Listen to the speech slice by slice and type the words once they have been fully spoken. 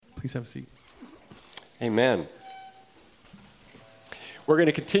Please have a seat. Amen. We're going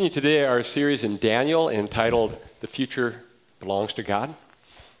to continue today our series in Daniel entitled The Future Belongs to God.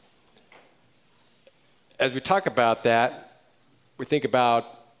 As we talk about that, we think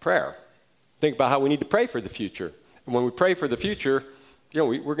about prayer. Think about how we need to pray for the future. And when we pray for the future,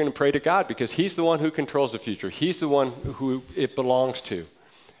 we're going to pray to God because He's the one who controls the future. He's the one who it belongs to.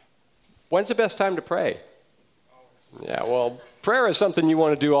 When's the best time to pray? Yeah, well, prayer is something you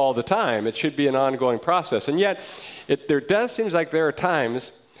want to do all the time. It should be an ongoing process. And yet, seems like there are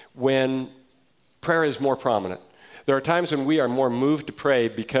times when prayer is more prominent. There are times when we are more moved to pray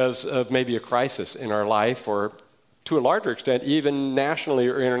because of maybe a crisis in our life or, to a larger extent, even nationally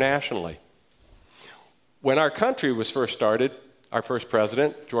or internationally. When our country was first started, our first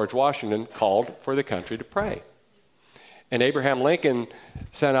president, George Washington, called for the country to pray. And Abraham Lincoln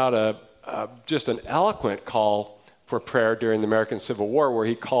sent out just an eloquent call for prayer during the American Civil War, where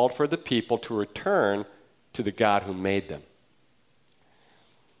he called for the people to return to the God who made them.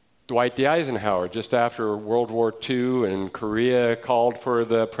 Dwight D. Eisenhower, just after World War II in Korea, called for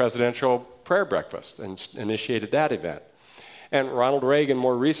the presidential prayer breakfast and initiated that event. And Ronald Reagan,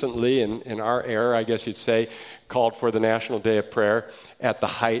 more recently, in our era, I guess you'd say, called for the National Day of Prayer at the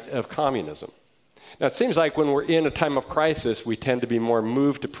height of communism. Now, it seems like when we're in a time of crisis, we tend to be more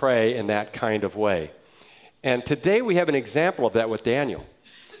moved to pray in that kind of way. And today we have an example of that with Daniel.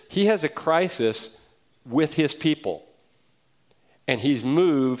 He has a crisis with his people, and he's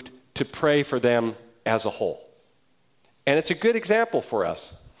moved to pray for them as a whole. And it's a good example for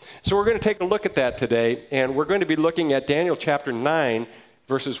us. So we're going to take a look at that today, and we're going to be looking at Daniel chapter 9,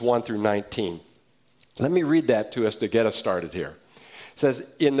 verses 1 through 19. Let me read that to us to get us started here. It says,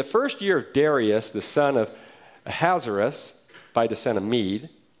 "In the first year of Darius, the son of Ahasuerus, by descent of Mede,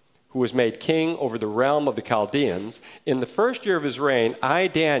 who was made king over the realm of the Chaldeans, in the first year of his reign, I,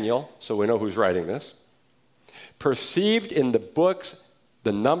 Daniel," so we know who's writing this, "perceived in the books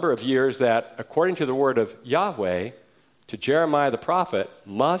the number of years that, according to the word of Yahweh, to Jeremiah the prophet,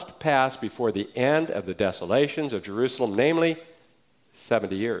 must pass before the end of the desolations of Jerusalem, namely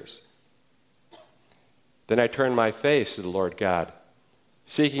 70 years. Then I turned my face to the Lord God,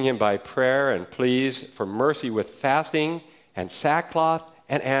 seeking him by prayer and pleas for mercy with fasting and sackcloth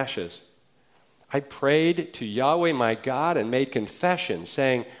and ashes. I prayed to Yahweh my God and made confession,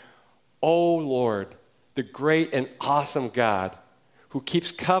 saying, O Lord, the great and awesome God, who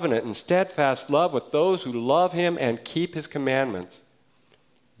keeps covenant and steadfast love with those who love him and keep his commandments.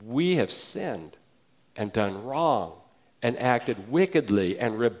 We have sinned and done wrong and acted wickedly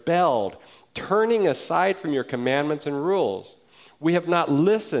and rebelled, turning aside from your commandments and rules. We have not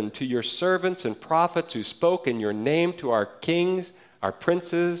listened to your servants and prophets who spoke in your name to our kings, our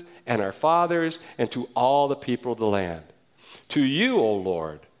princes, and our fathers, and to all the people of the land. To you, O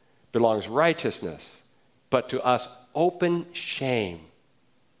Lord, belongs righteousness, but to us open shame,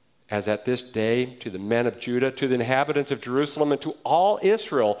 as at this day to the men of Judah, to the inhabitants of Jerusalem, and to all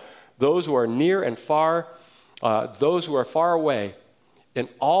Israel, those who are near and far, those who are far away, in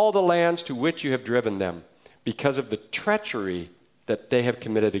all the lands to which you have driven them, because of the treachery that they have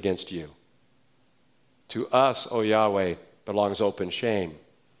committed against you. To us, O Yahweh, belongs open shame,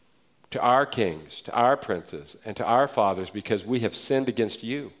 to our kings, to our princes, and to our fathers, because we have sinned against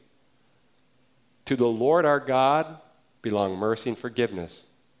you. To the Lord our God belong mercy and forgiveness,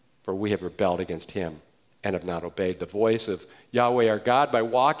 for we have rebelled against him and have not obeyed the voice of Yahweh our God by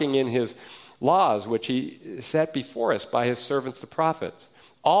walking in his laws, which he set before us by his servants the prophets.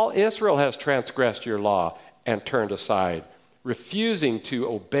 All Israel has transgressed your law and turned aside, refusing to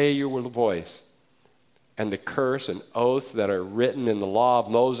obey your voice. And the curse and oaths that are written in the law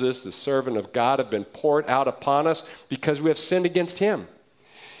of Moses, the servant of God, have been poured out upon us because we have sinned against him.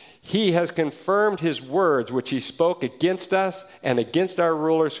 He has confirmed his words which he spoke against us and against our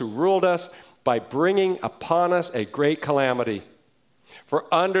rulers who ruled us by bringing upon us a great calamity. For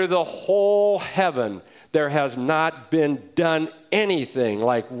under the whole heaven there has not been done anything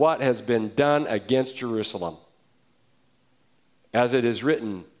like what has been done against Jerusalem. As it is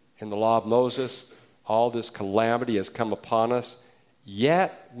written in the law of Moses, all this calamity has come upon us,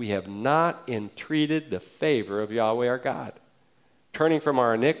 yet we have not entreated the favor of Yahweh our God, turning from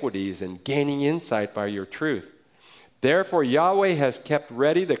our iniquities and gaining insight by your truth. Therefore Yahweh has kept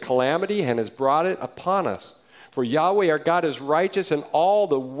ready the calamity and has brought it upon us. For Yahweh our God is righteous in all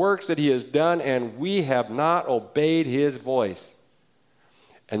the works that he has done, and we have not obeyed his voice.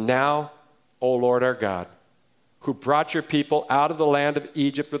 And now, O Lord our God, who brought your people out of the land of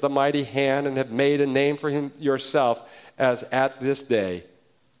Egypt with a mighty hand and have made a name for him yourself, as at this day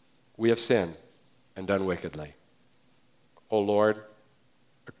we have sinned and done wickedly. O Lord,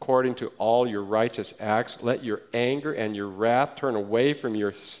 according to all your righteous acts. Let your anger and your wrath turn away from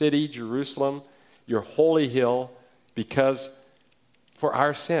your city, Jerusalem, your holy hill, because for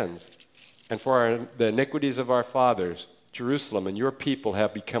our sins and for the iniquities of our fathers, Jerusalem and your people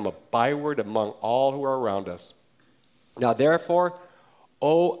have become a byword among all who are around us. Now therefore,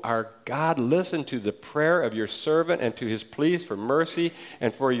 O our God, listen to the prayer of your servant and to his pleas for mercy,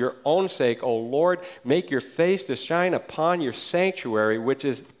 and for your own sake, O Lord, make your face to shine upon your sanctuary, which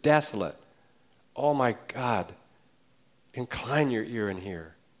is desolate. Oh my God, incline your ear and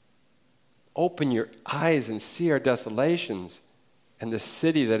hear. Open your eyes and see our desolations and the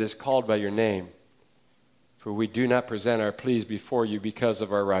city that is called by your name. For we do not present our pleas before you because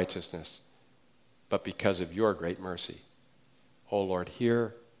of our righteousness, but because of your great mercy. O Lord,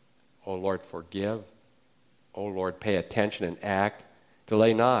 hear. O Lord, forgive. O Lord, pay attention and act.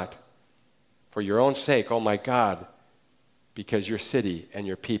 Delay not. For your own sake, O my God, because your city and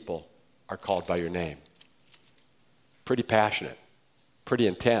your people are called by your name. Pretty passionate, pretty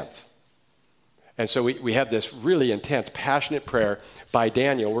intense. And so we have this really intense, passionate prayer by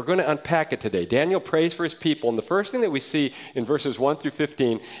Daniel. We're going to unpack it today. Daniel prays for his people, and the first thing that we see in verses 1 through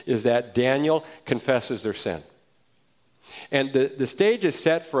 15 is that Daniel confesses their sin. And the stage is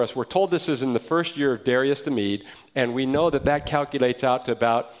set for us. We're told this is in the first year of Darius the Mede, and we know that that calculates out to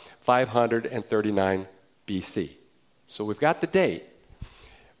about 539 BC. So we've got the date.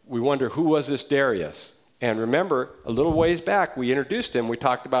 We wonder, who was this Darius? And remember, a little ways back, we introduced him. We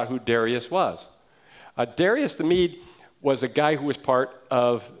talked about who Darius was. Darius the Mede was a guy who was part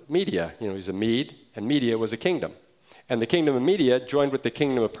of Media. You know, he's a Mede, and Media was a kingdom. And the kingdom of Media joined with the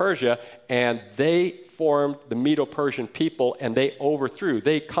kingdom of Persia, and they formed the Medo-Persian people, and they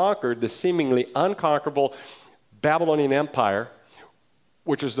conquered the seemingly unconquerable Babylonian Empire,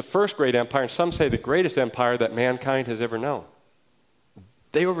 which was the first great empire, and some say the greatest empire that mankind has ever known.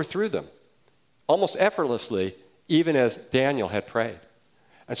 They overthrew them almost effortlessly, even as Daniel had prayed.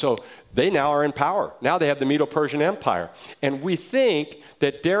 And so they now are in power. Now they have the Medo-Persian Empire. And we think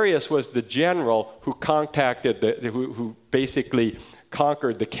that Darius was the general who who basically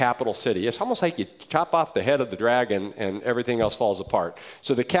conquered the capital city. It's almost like you chop off the head of the dragon and everything else falls apart.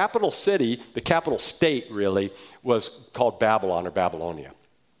 So the capital city, the capital state really, was called Babylon or Babylonia.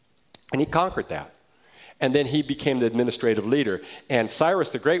 And he conquered that. And then he became the administrative leader. And Cyrus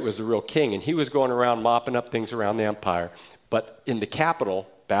the Great was the real king, and he was going around mopping up things around the empire. But in the capital,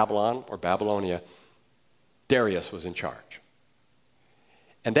 Babylon or Babylonia, Darius was in charge.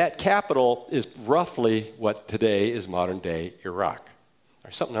 And that capital is roughly what today is modern-day Iraq.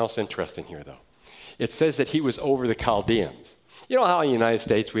 There's something else interesting here, though. It says that he was over the Chaldeans. You know how in the United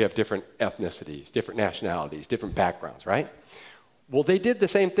States we have different ethnicities, different nationalities, different backgrounds, right? Well, they did the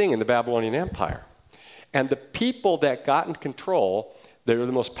same thing in the Babylonian Empire. And the people that got in control, they were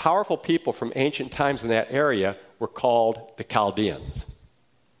the most powerful people from ancient times in that area, were called the Chaldeans.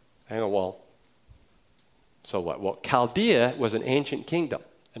 I go, well, so what? Well, Chaldea was an ancient kingdom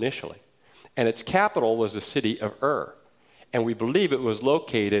initially, and its capital was the city of Ur. And we believe it was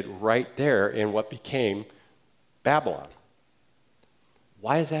located right there in what became Babylon.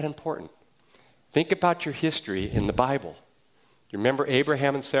 Why is that important? Think about your history in the Bible. You remember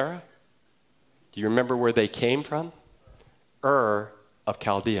Abraham and Sarah? Do you remember where they came from? Ur of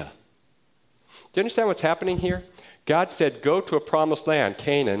Chaldea. Do you understand what's happening here? God said, go to a promised land,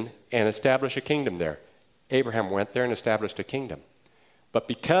 Canaan, and establish a kingdom there. Abraham went there and established a kingdom. But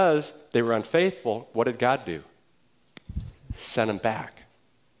because they were unfaithful, what did God do? Sent them back.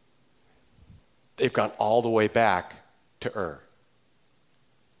 They've gone all the way back to Ur.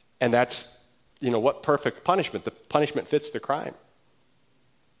 And that's, what perfect punishment? The punishment fits the crime.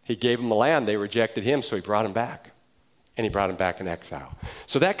 He gave them the land, they rejected him, so he brought them back. And he brought them back in exile.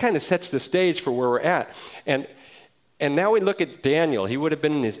 So that kind of sets the stage for where we're at. And now we look at Daniel. He would have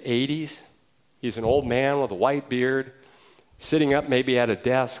been in his 80s. He's an old man with a white beard, sitting up maybe at a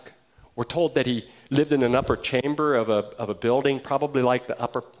desk. We're told that he lived in an upper chamber of a building, probably like the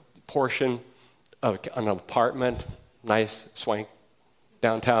upper portion of an apartment, nice swank,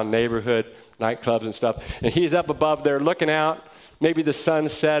 downtown neighborhood, nightclubs and stuff. And he's up above there looking out, maybe the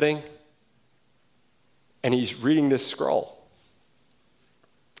sun's setting, and he's reading this scroll.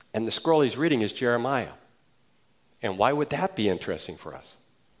 And the scroll he's reading is Jeremiah. And why would that be interesting for us?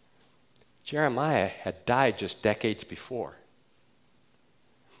 Jeremiah had died just decades before.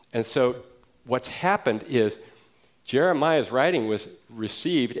 And so what's happened is Jeremiah's writing was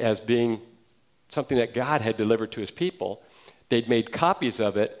received as being something that God had delivered to his people. They'd made copies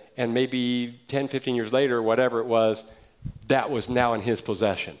of it, and maybe 10, 15 years later, whatever it was, that was now in his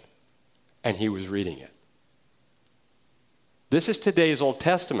possession. And he was reading it. This is today's Old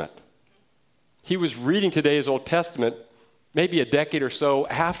Testament. He was reading today's Old Testament maybe a decade or so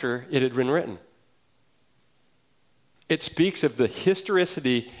after it had been written. It speaks of the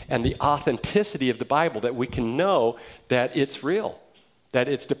historicity and the authenticity of the Bible, that we can know that it's real, that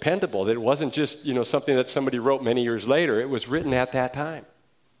it's dependable, that it wasn't just, something that somebody wrote many years later. It was written at that time.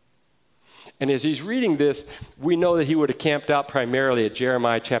 And as he's reading this, we know that he would have camped out primarily at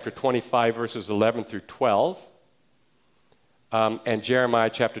Jeremiah chapter 25, verses 11 through 12, and Jeremiah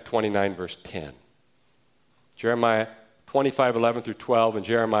chapter 29, verse 10. Jeremiah 25, 11 through 12, and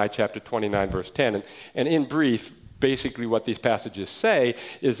Jeremiah chapter 29, verse 10. And in brief, basically what these passages say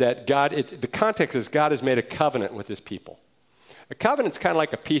is that the context is God has made a covenant with his people. A covenant's kind of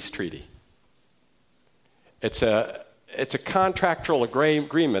like a peace treaty. It's a contractual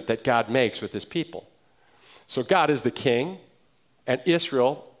agreement that God makes with his people. So God is the king, and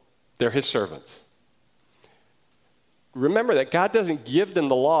Israel, they're his servants. Remember that God doesn't give them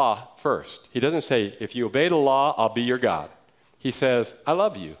the law first. He doesn't say, if you obey the law, I'll be your God. He says, I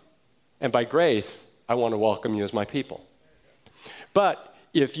love you, and by grace, I want to welcome you as my people. But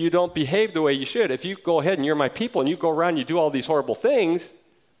if you don't behave the way you should, if you go ahead and you're my people and you go around and you do all these horrible things,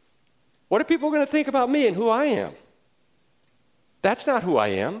 what are people going to think about me and who I am? That's not who I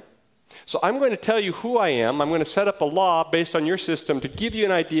am. So I'm going to tell you who I am. I'm going to set up a law based on your system to give you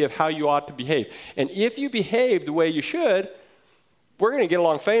an idea of how you ought to behave. And if you behave the way you should, we're going to get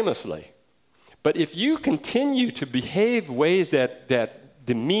along famously. But if you continue to behave ways that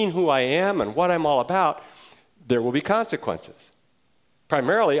demean who I am and what I'm all about, there will be consequences.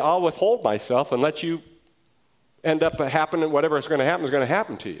 Primarily, I'll withhold myself and let you end up happening, whatever is going to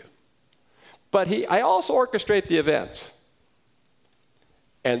happen to you. But I also orchestrate the events.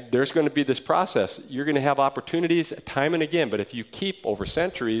 And there's going to be this process. You're going to have opportunities time and again, but if you keep over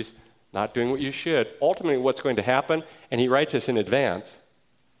centuries not doing what you should, ultimately what's going to happen, and he writes this in advance,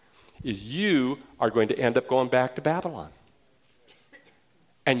 is you are going to end up going back to Babylon.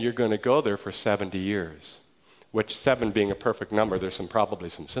 And you're going to go there for 70 years, which 7 being a perfect number, there's probably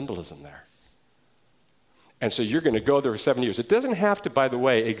some symbolism there. And so you're going to go there for 70 years. It doesn't have to, by the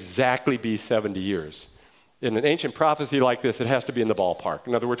way, exactly be 70 years. In an ancient prophecy like this, it has to be in the ballpark.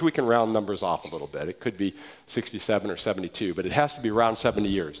 In other words, we can round numbers off a little bit. It could be 67 or 72, but it has to be around 70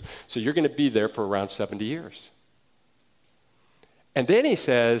 years. So you're going to be there for around 70 years. And then he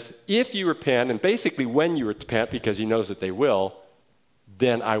says, if you repent, and basically when you repent, because he knows that they will,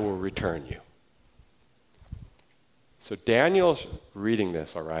 then I will return you. So Daniel's reading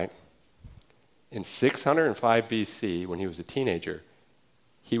this, all right? In 605 BC, when he was a teenager,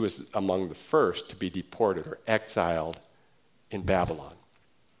 he was among the first to be deported or exiled in Babylon.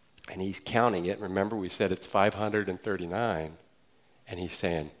 And he's counting it. Remember, we said it's 539. And he's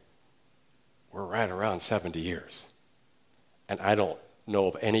saying, we're right around 70 years. And I don't know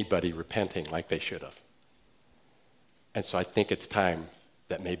of anybody repenting like they should have. And so I think it's time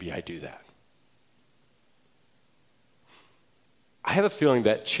that maybe I do that. I have a feeling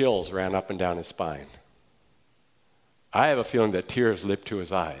that chills ran up and down his spine. I have a feeling that tears leaped to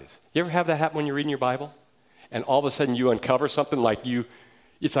his eyes. You ever have that happen when you're reading your Bible? And all of a sudden you uncover something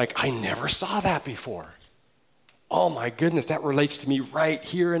it's like, I never saw that before. Oh my goodness, that relates to me right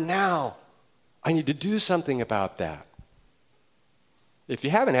here and now. I need to do something about that. If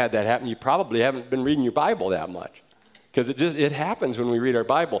you haven't had that happen, you probably haven't been reading your Bible that much. Because it happens when we read our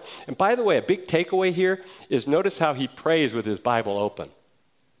Bible. And by the way, a big takeaway here is notice how he prays with his Bible open.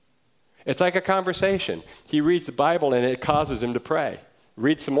 It's like a conversation. He reads the Bible and it causes him to pray.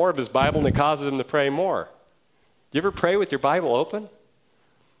 Reads some more of his Bible and it causes him to pray more. Do you ever pray with your Bible open?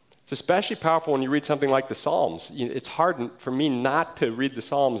 It's especially powerful when you read something like the Psalms. It's hard for me not to read the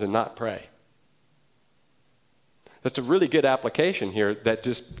Psalms and not pray. That's a really good application here that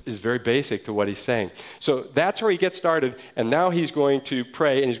just is very basic to what he's saying. So that's where he gets started, and now he's going to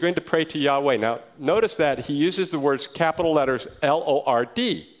pray, and he's going to pray to Yahweh. Now, notice that he uses the words capital letters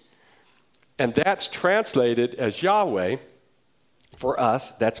L-O-R-D, and that's translated as Yahweh. For us,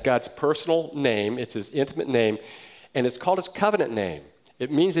 that's God's personal name. It's his intimate name, and it's called his covenant name.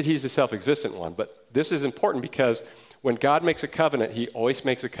 It means that he's the self-existent one, but this is important because when God makes a covenant, he always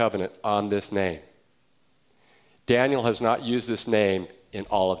makes a covenant on this name. Daniel has not used this name in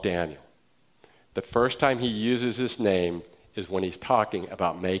all of Daniel. The first time he uses this name is when he's talking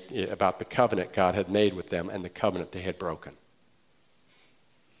about the covenant God had made with them and the covenant they had broken.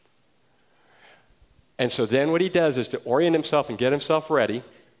 And so then what he does is to orient himself and get himself ready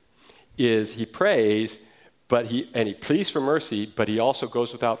is he prays, but he pleads for mercy, but he also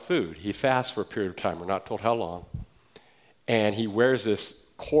goes without food. He fasts for a period of time. We're not told how long. And he wears this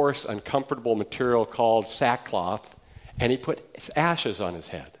coarse, uncomfortable material called sackcloth, and he put ashes on his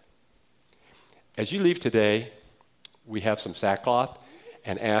head. As you leave today, we have some sackcloth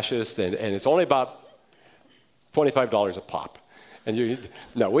and ashes, and it's only about $25 a pop. And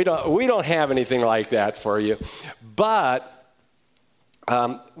no, we don't have anything like that for you. But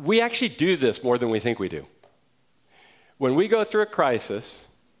we actually do this more than we think we do. When we go through a crisis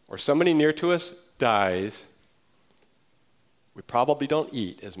or somebody near to us dies, we probably don't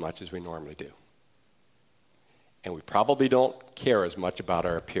eat as much as we normally do. And we probably don't care as much about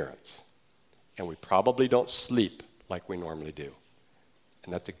our appearance. And we probably don't sleep like we normally do.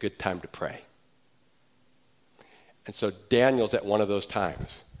 And that's a good time to pray. And so Daniel's at one of those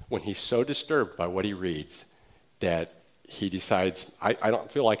times when he's so disturbed by what he reads that he decides, I don't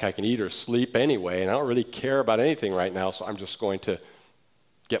feel like I can eat or sleep anyway, and I don't really care about anything right now, so I'm just going to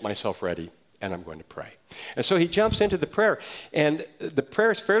get myself ready, and I'm going to pray. And so he jumps into the prayer, and the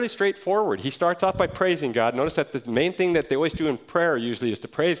prayer is fairly straightforward. He starts off by praising God. Notice that the main thing that they always do in prayer usually is to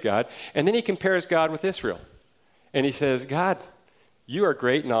praise God, and then he compares God with Israel. And he says, God, you are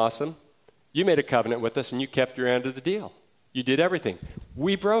great and awesome. You made a covenant with us, and you kept your end of the deal. You did everything.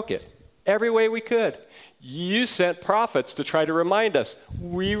 We broke it every way we could. You sent prophets to try to remind us.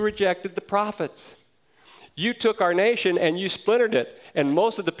 We rejected the prophets. You took our nation and you splintered it. And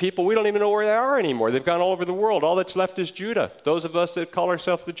most of the people, we don't even know where they are anymore. They've gone all over the world. All that's left is Judah. Those of us that call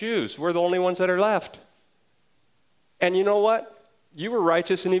ourselves the Jews, we're the only ones that are left. And you know what? You were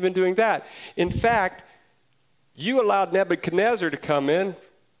righteous in even doing that. In fact, you allowed Nebuchadnezzar to come in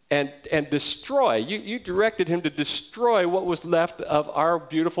and destroy. You directed him to destroy what was left of our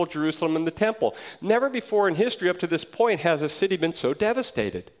beautiful Jerusalem and the temple. Never before in history up to this point has a city been so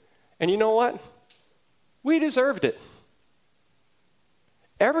devastated. And you know what? We deserved it.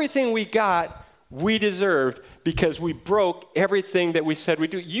 Everything we got, we deserved because we broke everything that we said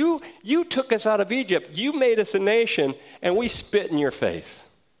we'd do. You took us out of Egypt. You made us a nation, and we spit in your face.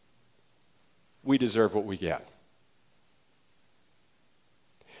 We deserve what we get.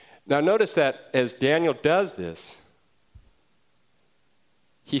 Now notice that as Daniel does this,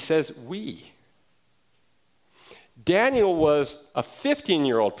 he says we. Daniel was a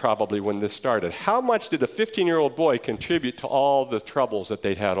 15-year-old probably when this started. How much did a 15-year-old boy contribute to all the troubles that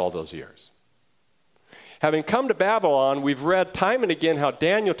they'd had all those years? Having come to Babylon, we've read time and again how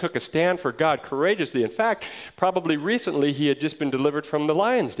Daniel took a stand for God courageously. In fact, probably recently he had just been delivered from the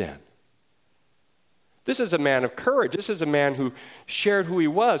lion's den. This is a man of courage. This is a man who shared who he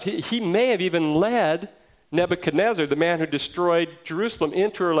was. He may have even led Nebuchadnezzar, the man who destroyed Jerusalem,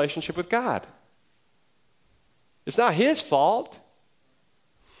 into a relationship with God. It's not his fault,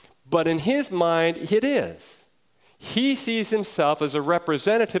 but in his mind, it is. He sees himself as a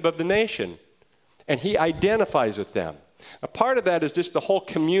representative of the nation, and he identifies with them. A part of that is just the whole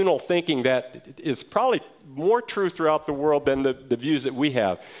communal thinking that is probably more true throughout the world than the views that we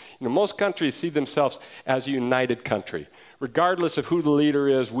have. You know, most countries see themselves as a united country. Regardless of who the leader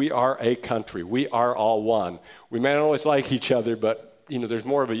is, we are a country. We are all one. We may not always like each other, but there's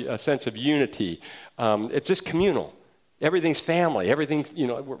more of a sense of unity. It's just communal. Everything's family. Everything,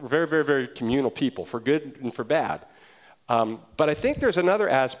 we're very, very, very communal people, for good and for bad. But I think there's another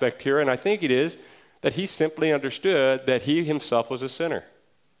aspect here, and I think it is that he simply understood that he himself was a sinner.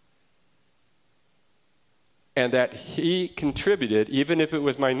 And that he contributed, even if it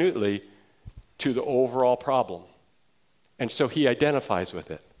was minutely, to the overall problem. And so he identifies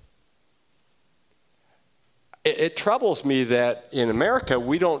with it. It troubles me that in America,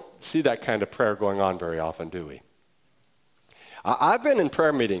 we don't see that kind of prayer going on very often, do we? I've been in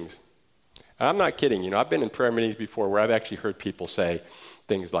prayer meetings. I'm not kidding. I've been in prayer meetings before where I've actually heard people say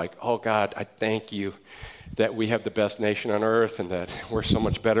things like, oh, God, I thank you that we have the best nation on earth and that we're so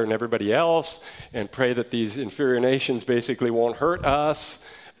much better than everybody else, and pray that these inferior nations basically won't hurt us.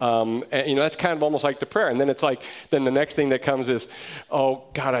 And, that's kind of almost like the prayer. And then it's like, then the next thing that comes is, oh,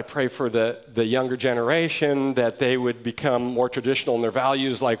 God, I pray for the younger generation that they would become more traditional in their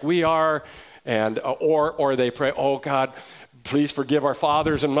values like we are. And or they pray, oh, God, please forgive our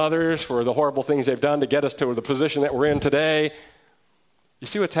fathers and mothers for the horrible things they've done to get us to the position that we're in today. You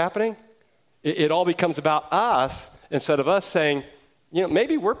see what's happening? It all becomes about us instead of us saying,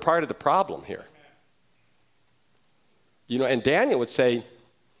 maybe we're part of the problem here. And Daniel would say,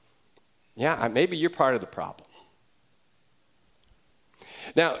 yeah, maybe you're part of the problem.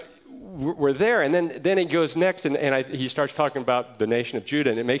 Now, we're there, and then he goes next, and he starts talking about the nation of Judah,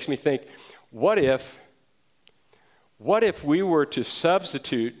 and it makes me think, what if we were to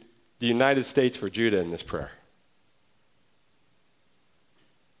substitute the United States for Judah in this prayer?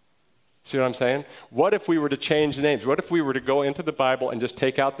 See what I'm saying? What if we were to change the names? What if we were to go into the Bible and just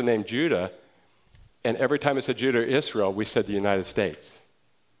take out the name Judah And every time it said Judah or Israel, we said the United States.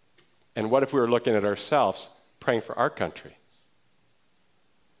 And what if we were looking at ourselves, praying for our country?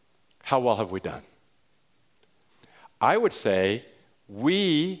 How well have we done? I would say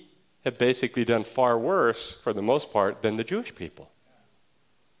we have basically done far worse, for the most part, than the Jewish people.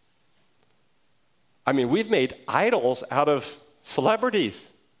 I mean, we've made idols out of celebrities.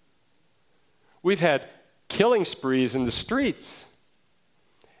 We've had killing sprees in the streets.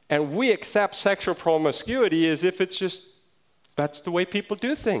 And we accept sexual promiscuity as if it's just, that's the way people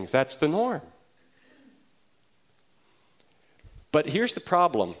do things. That's the norm. But here's the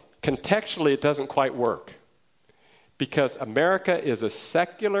problem. Contextually, it doesn't quite work. Because America is a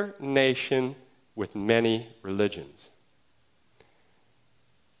secular nation with many religions.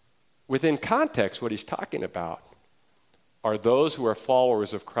 Within context, what he's talking about are those who are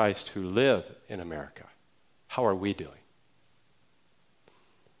followers of Christ who live in America. How are we doing?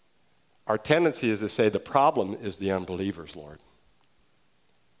 Our tendency is to say the problem is the unbelievers, Lord.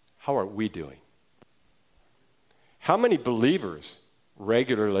 How are we doing? How many believers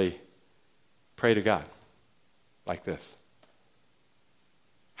regularly pray to God like this?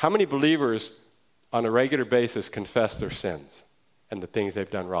 How many believers on a regular basis confess their sins and the things they've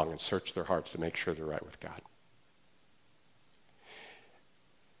done wrong and search their hearts to make sure they're right with God?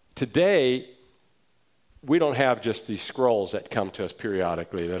 Today, we don't have just these scrolls that come to us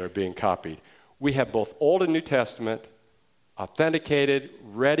periodically that are being copied. We have both Old and New Testament, authenticated,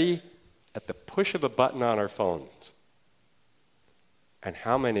 ready at the push of a button on our phones. And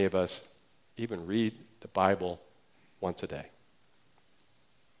how many of us even read the Bible once a day?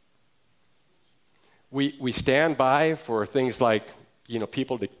 We stand by for things like,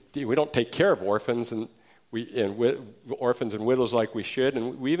 people, we don't take care of orphans and orphans and widows like we should,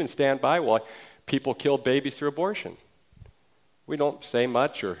 and we even stand by while people kill babies through abortion. We don't say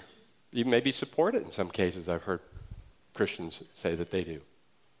much or even maybe support it in some cases. I've heard Christians say that they do.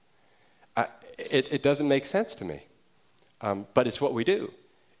 It doesn't make sense to me, but it's what we do.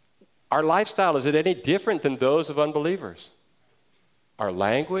 Our lifestyle, is it any different than those of unbelievers? Our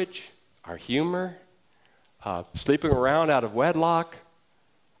language, our humor, sleeping around out of wedlock,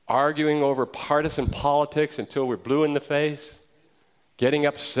 arguing over partisan politics until we're blue in the face, getting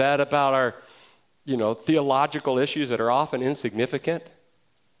upset about our theological issues that are often insignificant.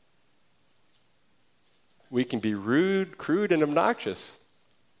 We can be rude, crude, and obnoxious,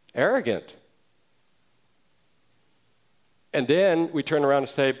 arrogant. And then we turn around and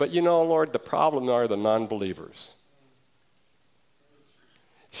say, but Lord, the problem are the non-believers.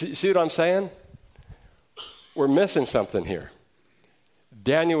 See what I'm saying? We're missing something here.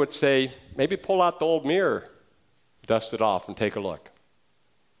 Daniel would say, maybe pull out the old mirror, dust it off, and take a look.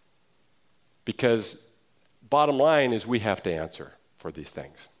 Because bottom line is we have to answer for these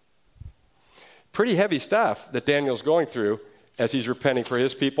things. Pretty heavy stuff that Daniel's going through as he's repenting for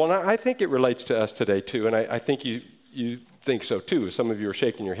his people. And I think it relates to us today too. And I think you think so too. Some of you are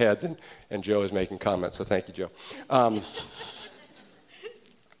shaking your heads and Joe is making comments. So thank you, Joe.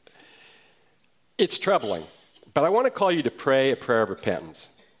 It's troubling. But I want to call you to pray a prayer of repentance.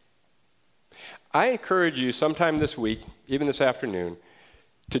 I encourage you sometime this week, even this afternoon,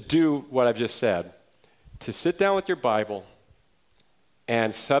 to do what I've just said, to sit down with your Bible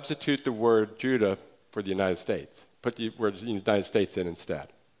and substitute the word Judah for the United States. Put the word United States in instead.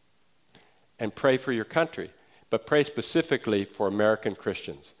 And pray for your country, but pray specifically for American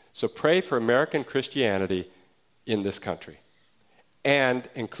Christians. So pray for American Christianity in this country and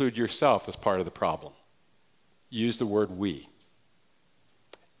include yourself as part of the problem. Use the word we.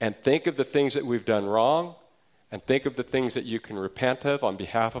 And think of the things that we've done wrong, and think of the things that you can repent of on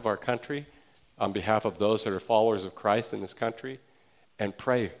behalf of our country, on behalf of those that are followers of Christ in this country, and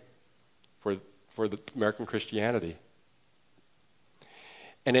pray for the American Christianity.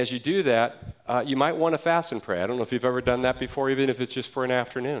 And as you do that, you might want to fast and pray. I don't know if you've ever done that before, even if it's just for an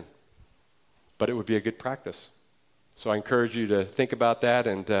afternoon. But it would be a good practice. So I encourage you to think about that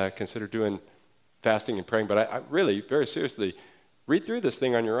and consider doing fasting and praying. But I really, very seriously, read through this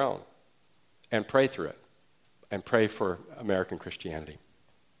thing on your own and pray through it and pray for American Christianity.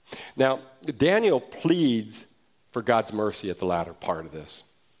 Now, Daniel pleads for God's mercy at the latter part of this.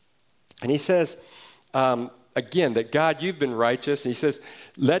 And he says, again, that God, you've been righteous. And he says,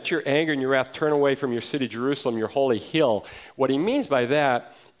 let your anger and your wrath turn away from your city, Jerusalem, your holy hill. What he means by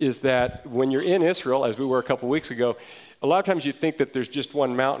that is that when you're in Israel, as we were a couple weeks ago, a lot of times you think that there's just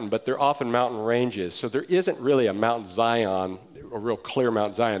one mountain, but they're often mountain ranges. So there isn't really a Mount Zion, a real clear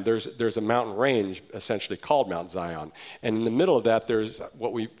Mount Zion. There's a mountain range essentially called Mount Zion. And in the middle of that, there's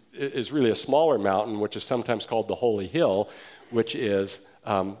what is really a smaller mountain, which is sometimes called the Holy Hill, which is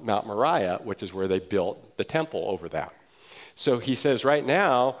Mount Moriah, which is where they built the temple over that. So he says, right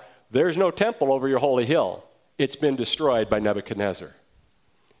now, there's no temple over your holy hill. It's been destroyed by Nebuchadnezzar.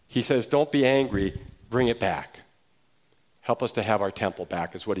 He says, don't be angry, bring it back. Help us to have our temple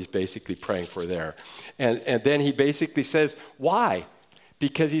back is what he's basically praying for there. And then he basically says, why?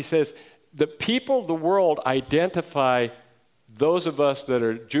 Because he says, the people of the world identify those of us that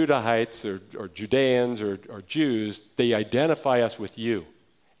are Judahites or Judeans or Jews, they identify us with you.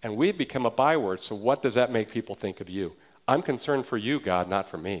 And we've become a byword, so what does that make people think of you? I'm concerned for you, God, not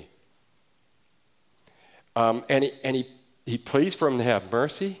for me. And he pleads for him to have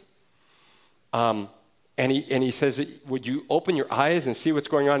mercy. And he says, would you open your eyes and see what's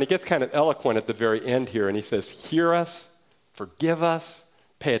going on? He gets kind of eloquent at the very end here, and he says, hear us, forgive us,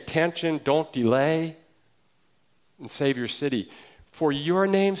 pay attention, don't delay, and save your city for your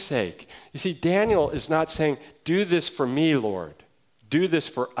name's sake. You see, Daniel is not saying, do this for me, Lord. Do this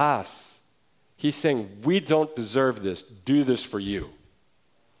for us. He's saying, we don't deserve this. Do this for you.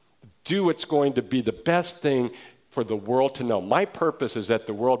 Do what's going to be the best thing for the world to know. My purpose is that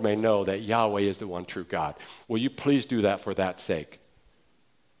the world may know that Yahweh is the one true God. Will you please do that for that sake?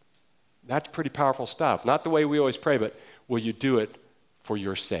 That's pretty powerful stuff. Not the way we always pray, but will you do it for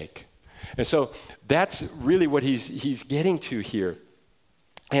your sake? And so that's really what he's getting to here.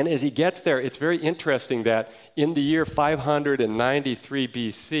 And as he gets there, it's very interesting that in the year 593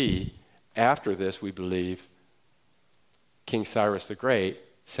 BC, after this, we believe, King Cyrus the Great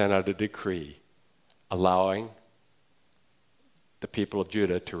sent out a decree allowing the people of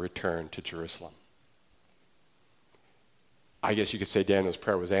Judah to return to Jerusalem. I guess you could say Daniel's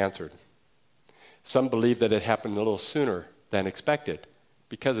prayer was answered. Some believe that it happened a little sooner than expected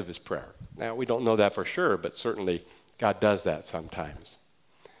because of his prayer. Now, we don't know that for sure, but certainly God does that sometimes.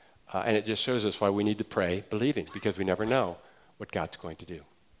 And it just shows us why we need to pray believing, because we never know what God's going to do.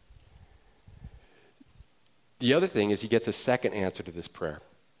 The other thing is he gets a second answer to this prayer.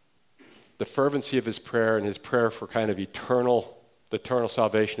 The fervency of his prayer and his prayer for kind of the eternal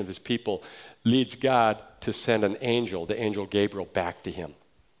salvation of his people leads God to send an angel, the angel Gabriel, back to him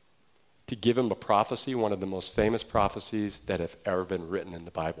to give him a prophecy, one of the most famous prophecies that have ever been written in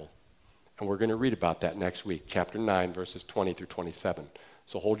the Bible. And we're going to read about that next week, chapter 9, verses 20 through 27.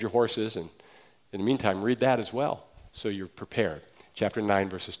 So hold your horses, and in the meantime, read that as well so you're prepared. Chapter 9,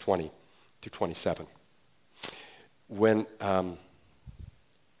 verses 20 through 27. When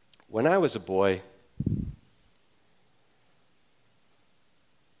I was a boy,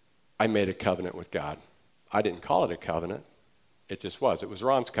 I made a covenant with God. I didn't call it a covenant. It just was. It was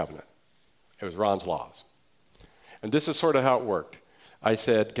Ron's covenant. It was Ron's laws. And this is sort of how it worked. I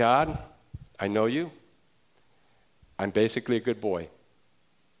said, God, I know you. I'm basically a good boy.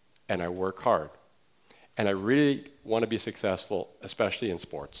 And I work hard. And I really want to be successful, especially in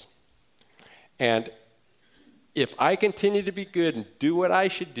sports. And if I continue to be good and do what I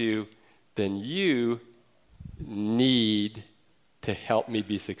should do, then you need to help me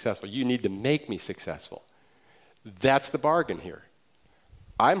be successful. You need to make me successful. That's the bargain here.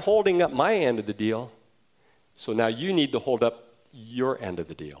 I'm holding up my end of the deal, so now you need to hold up your end of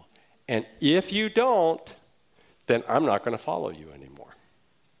the deal. And if you don't, then I'm not going to follow you anymore.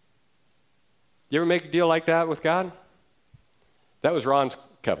 You ever make a deal like that with God? That was Ron's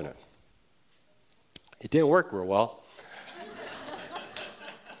covenant. It didn't work real well.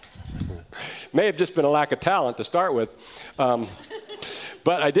 May have just been a lack of talent to start with.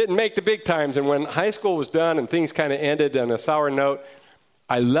 But I didn't make the big times. And when high school was done and things kind of ended on a sour note,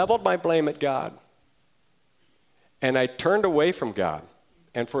 I leveled my blame at God. And I turned away from God.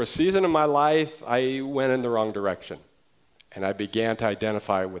 And for a season of my life, I went in the wrong direction. And I began to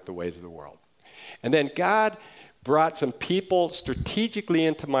identify with the ways of the world. And then God brought some people strategically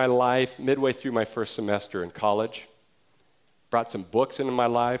into my life midway through my first semester in college. Brought some books into my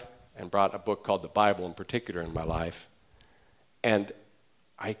life, and brought a book called the Bible in particular in my life. And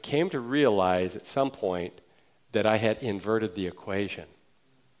I came to realize at some point that I had inverted the equation.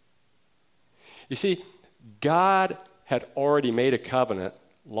 You see, God had already made a covenant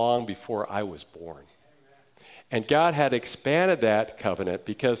long before I was born. And God had expanded that covenant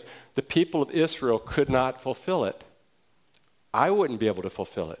because the people of Israel could not fulfill it. I wouldn't be able to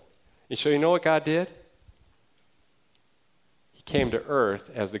fulfill it. And so you know what God did? He came to earth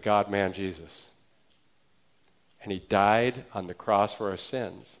as the God-man Jesus. And he died on the cross for our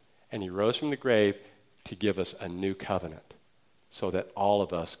sins. And he rose from the grave to give us a new covenant so that all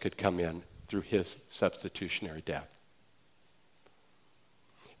of us could come in through his substitutionary death.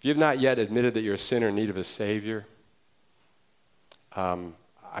 If you have not yet admitted that you're a sinner in need of a Savior,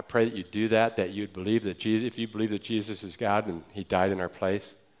 I pray that you do that you'd believe that Jesus, if you believe that Jesus is God and he died in our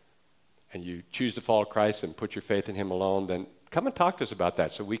place, and you choose to follow Christ and put your faith in him alone, then come and talk to us about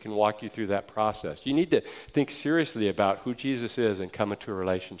that so we can walk you through that process. You need to think seriously about who Jesus is and come into a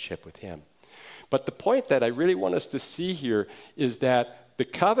relationship with him. But the point that I really want us to see here is that the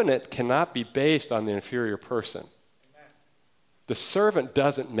covenant cannot be based on the inferior person. Amen. The servant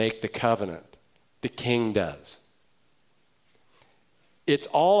doesn't make the covenant. The king does. It's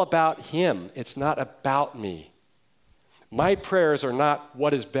all about him. It's not about me. My prayers are not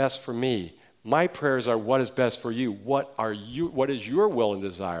what is best for me. My prayers are what is best for you. What is your will and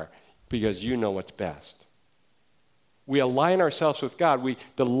desire? Because you know what's best. We align ourselves with God. We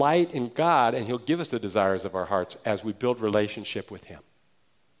delight in God, and he'll give us the desires of our hearts as we build relationship with him.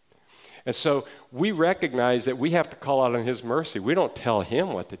 And so we recognize that we have to call out on his mercy. We don't tell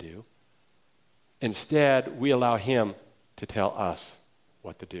him what to do. Instead, we allow him to tell us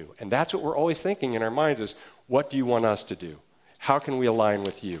what to do. And that's what we're always thinking in our minds is, what do you want us to do? How can we align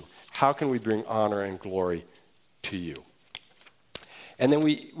with you? How can we bring honor and glory to you? And then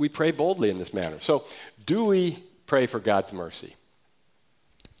we pray boldly in this manner. So do we pray for God's mercy?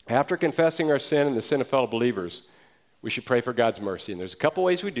 After confessing our sin and the sin of fellow believers, we should pray for God's mercy. And there's a couple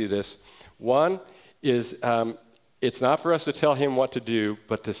ways we do this. One is it's not for us to tell him what to do,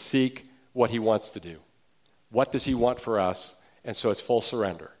 but to seek what he wants to do. What does he want for us? And so it's full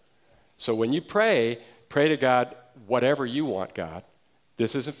surrender. So when you pray to God, whatever you want, God.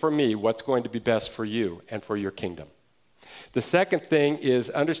 This isn't for me. What's going to be best for you and for your kingdom? The second thing is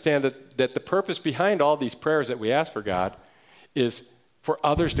understand that the purpose behind all these prayers that we ask for God is for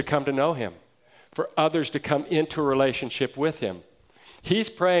others to come to know him, for others to come into a relationship with him. He's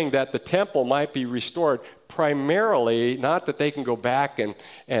praying that the temple might be restored primarily, not that they can go back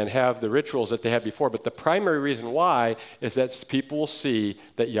and have the rituals that they had before, but the primary reason why is that people will see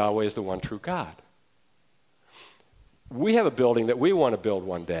that Yahweh is the one true God. We have a building that we want to build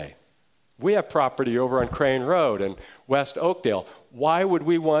one day. We have property over on Crane Road and West Oakdale. Why would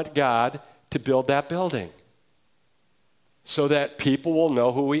we want God to build that building? So that people will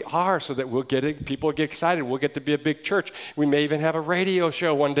know who we are, so that people will get excited. We'll get to be a big church. We may even have a radio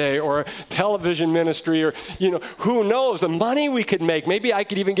show one day or a television ministry or, who knows, the money we could make. Maybe I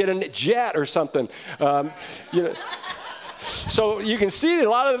could even get a jet or something. So you can see a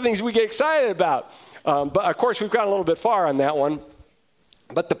lot of the things we get excited about. But, of course, we've gone a little bit far on that one.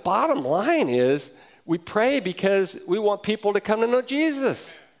 But the bottom line is we pray because we want people to come to know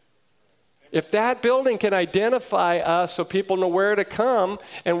Jesus. If that building can identify us so people know where to come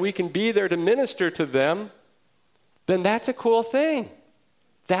and we can be there to minister to them, then that's a cool thing.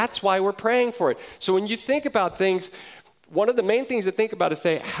 That's why we're praying for it. So when you think about things, one of the main things to think about is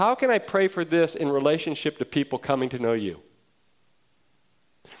say, how can I pray for this in relationship to people coming to know you?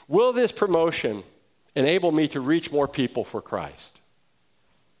 Will this promotion enable me to reach more people for Christ?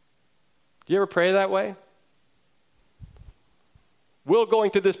 Do you ever pray that way? Will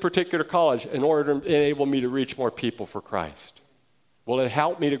going to this particular college in order to enable me to reach more people for Christ? Will it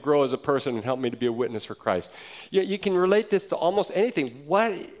help me to grow as a person and help me to be a witness for Christ? You can relate this to almost anything.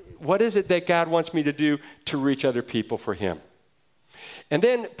 What is it that God wants me to do to reach other people for him? And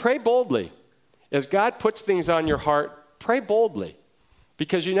then pray boldly. As God puts things on your heart, pray boldly.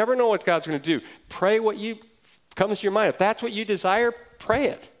 Because you never know what God's going to do. Pray what comes to your mind. If that's what you desire, pray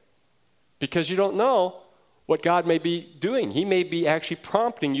it. Because you don't know what God may be doing. He may be actually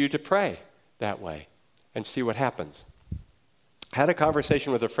prompting you to pray that way and see what happens. I had a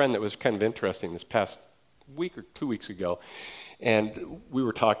conversation with a friend that was kind of interesting this past week or 2 weeks ago. And we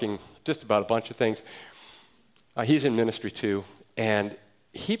were talking just about a bunch of things. He's in ministry too. And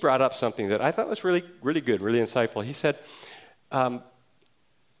he brought up something that I thought was really, really good, really insightful. He said,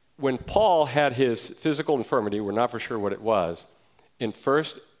 when Paul had his physical infirmity, we're not for sure what it was, in 2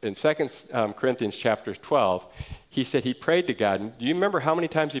 Corinthians chapter 12, he said he prayed to God. And do you remember how many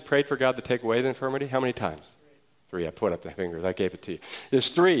times he prayed for God to take away the infirmity? How many times? 3. I put up the fingers. I gave it to you. There's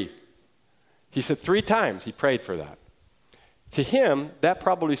 3. He said 3 times he prayed for that. To him, that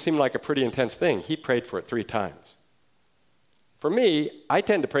probably seemed like a pretty intense thing. He prayed for it 3 times. For me, I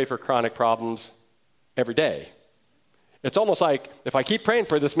tend to pray for chronic problems every day. It's almost like if I keep praying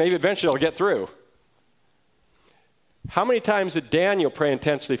for this, maybe eventually I'll get through. How many times did Daniel pray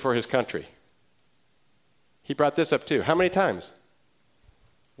intensely for his country? He brought this up too. How many times?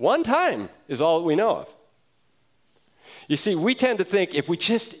 1 time is all we know of. You see, we tend to think if we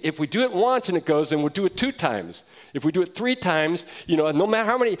do it once and it goes, then we'll do it 2 times. If we do it 3 times, no matter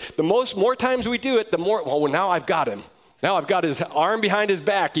how many, more times we do it, the more, well, now I've got him. Now I've got his arm behind his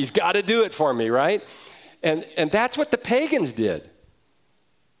back. He's got to do it for me, right? And that's what the pagans did.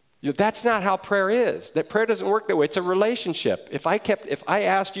 That's not how prayer is. That prayer doesn't work that way. It's a relationship. If I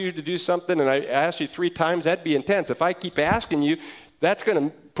asked you to do something and I asked you 3 times, that'd be intense. If I keep asking you, that's going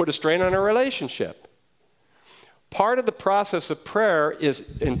to put a strain on our relationship. Part of the process of prayer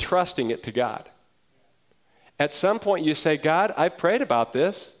is entrusting it to God. At some point you say, God, I've prayed about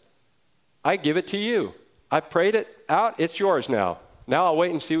this. I give it to you. I've prayed it out. It's yours now. Now I'll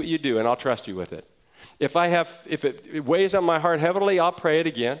wait and see what you do, and I'll trust you with it. If it weighs on my heart heavily, I'll pray it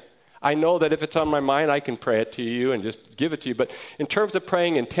again. I know that if it's on my mind, I can pray it to you and just give it to you. But in terms of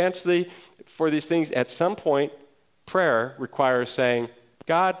praying intensely for these things, at some point, prayer requires saying,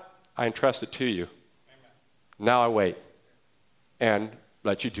 God, I entrust it to you. Amen. Now I wait and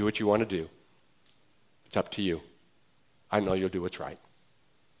let you do what you want to do. It's up to you. I know you'll do what's right.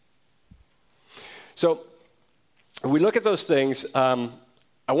 So we look at those things.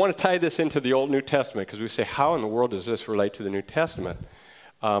 I want to tie this into the Old New Testament because we say, how in the world does this relate to the New Testament?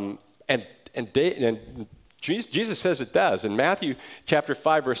 And Jesus says it does. In Matthew chapter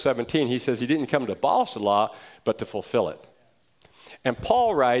 5, verse 17, he says he didn't come to abolish the law, but to fulfill it. And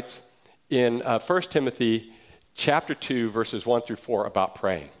Paul writes in 1 Timothy chapter 2, verses 1 through 4 about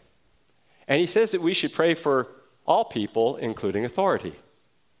praying. And he says that we should pray for all people, including authority.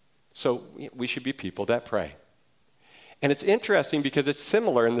 So we should be people that pray. And it's interesting because it's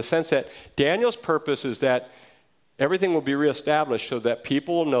similar in the sense that Daniel's purpose is that everything will be reestablished so that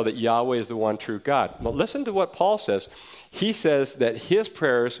people will know that Yahweh is the one true God. But listen to what Paul says. He says that his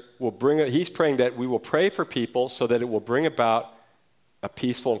prayers will he's praying that we will pray for people so that it will bring about a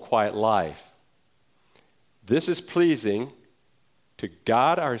peaceful and quiet life. This is pleasing to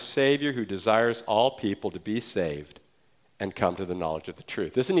God our Savior, who desires all people to be saved and come to the knowledge of the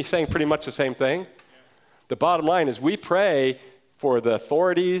truth. Isn't he saying pretty much the same thing? The bottom line is we pray for the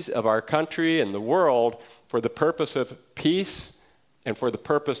authorities of our country and the world for the purpose of peace and for the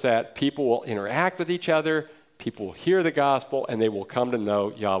purpose that people will interact with each other, people will hear the gospel, and they will come to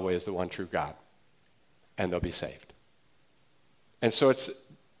know Yahweh is the one true God, and they'll be saved. And so it's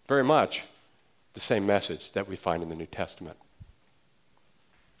very much the same message that we find in the New Testament.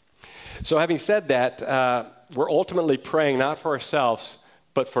 So having said that, we're ultimately praying not for ourselves,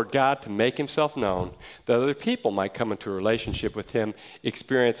 but for God to make himself known, that other people might come into a relationship with him,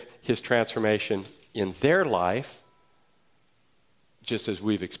 experience his transformation in their life, just as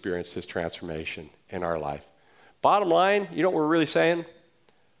we've experienced his transformation in our life. Bottom line, you know what we're really saying?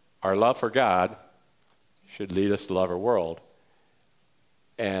 Our love for God should lead us to love our world,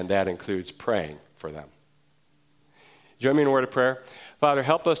 and that includes praying for them. Join me in a word of prayer. Father,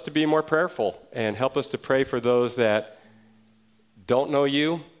 help us to be more prayerful, and help us to pray for those that don't know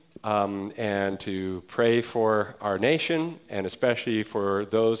you, and to pray for our nation, and especially for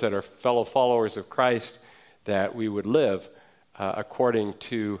those that are fellow followers of Christ, that we would live according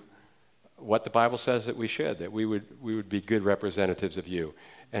to what the Bible says that we should, that we would be good representatives of you.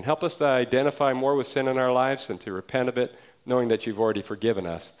 And help us to identify more with sin in our lives and to repent of it, knowing that you've already forgiven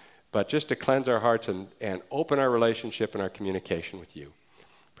us, but just to cleanse our hearts and open our relationship and our communication with you.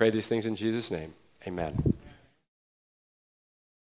 Pray these things in Jesus' name. Amen.